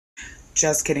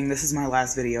Just kidding, this is my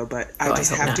last video, but I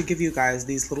just have to give you guys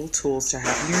these little tools to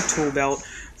have in your tool belt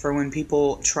for when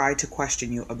people try to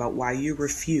question you about why you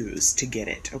refuse to get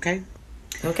it, okay?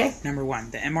 Okay. Number one,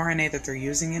 the mRNA that they're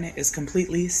using in it is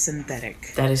completely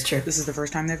synthetic. That is true. This is the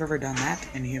first time they've ever done that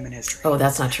in human history. Oh,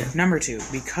 that's not true. Number two,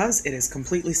 because it is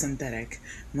completely synthetic,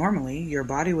 normally your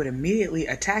body would immediately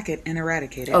attack it and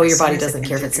eradicate it. Oh, your body doesn't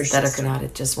care if it's synthetic or not.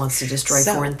 It just wants to destroy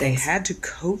foreign things. They had to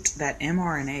coat that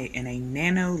mRNA in a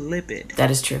nanolipid.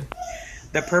 That is true.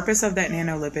 The purpose of that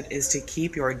nanolipid is to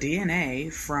keep your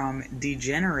DNA from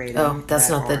degenerating. Oh,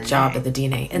 that's not the job of the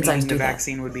DNA. Enzymes do that. The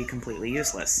vaccine would be completely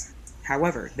useless.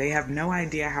 However, they have no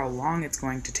idea how long it's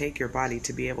going to take your body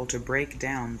to be able to break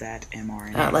down that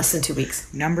mRNA. Less than 2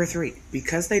 weeks. Number three,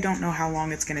 because they don't know how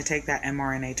long it's going to take that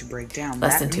mRNA to break down,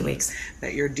 less than 2 weeks,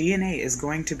 that your DNA is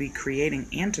going to be creating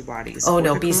antibodies. Oh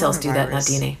no, B cells do that, not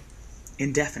DNA.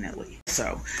 Indefinitely.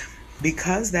 So,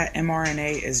 because that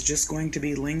mRNA is just going to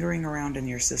be lingering around in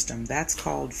your system, that's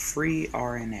called free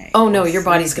RNA. Oh no, your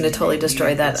body's going to totally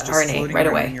destroy that RNA right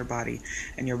away. In your body,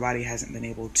 and your body hasn't been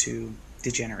able to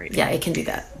degenerate. Yeah, it can do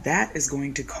that. That is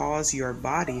going to cause your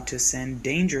body to send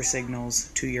danger signals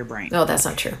to your brain. No, that's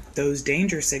not true. Those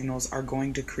danger signals are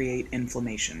going to create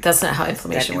inflammation. That's not how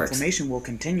inflammation works. That inflammation will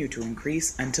continue to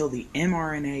increase until the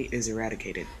mRNA is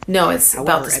eradicated. No, it's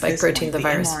about the spike protein of the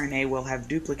virus. The mRNA will have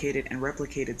duplicated and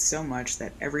replicated so much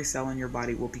that every cell in your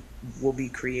body will be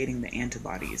creating the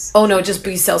antibodies. Oh no, just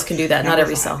B cells can do that, not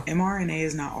every cell. mRNA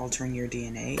is not altering your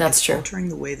DNA. That's true. It's altering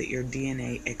the way that your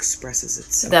DNA expresses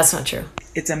itself. That's not true.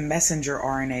 It's a messenger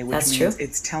RNA, which means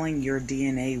it's telling your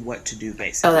DNA what to do,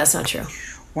 basically. Oh, that's not true.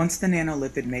 Once the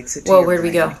nanolipid makes it to your where'd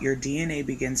we go? Your DNA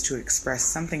begins to express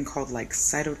something called like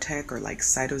cytotech or like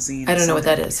cytosine. I don't know what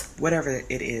that is. Whatever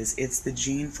it is, it's the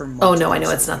gene for multiple Oh no, I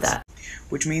know it's not that.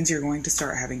 Which means you're going to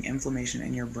start having inflammation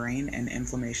in your brain and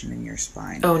inflammation in your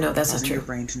spine. Oh no, that's not true. Your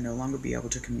brain to no longer be able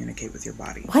to communicate with your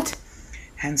body. What?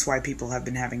 Hence why people have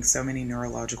been having so many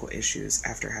neurological issues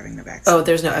after having the vaccine. Oh,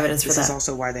 there's no evidence for that. This is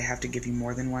also why they have to give you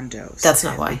more than one dose. That's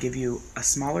not why. They give you a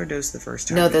smaller dose the first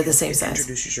time. No, they're the same size. It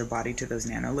introduces your body to those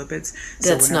nanolipids.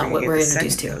 That's not what we're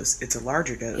introduced to. It's a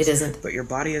larger dose. It isn't. But your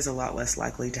body is a lot less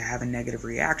likely to have a negative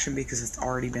reaction because it's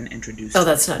already been introduced. Oh,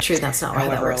 that's not true. That's not why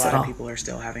that works at all. A lot of people are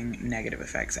still having negative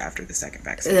effects after the second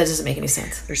vaccine. That doesn't make any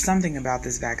sense. There's something about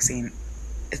this vaccine.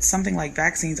 It's something like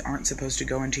vaccines aren't supposed to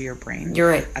go into your brain. You're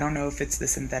right. I don't know if it's the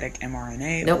synthetic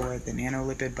mRNA or the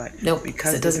nanolipid, but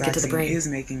because it doesn't get to the brain. Is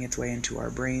making its way into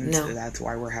our brains, that's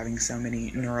why we're having so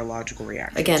many neurological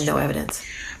reactions. Again, no evidence.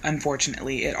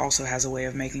 Unfortunately, it also has a way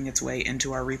of making its way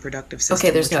into our reproductive system.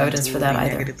 Okay, there's no evidence for that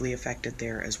either. Negatively affected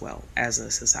there as well as a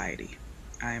society.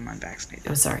 I am unvaccinated.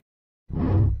 I'm sorry.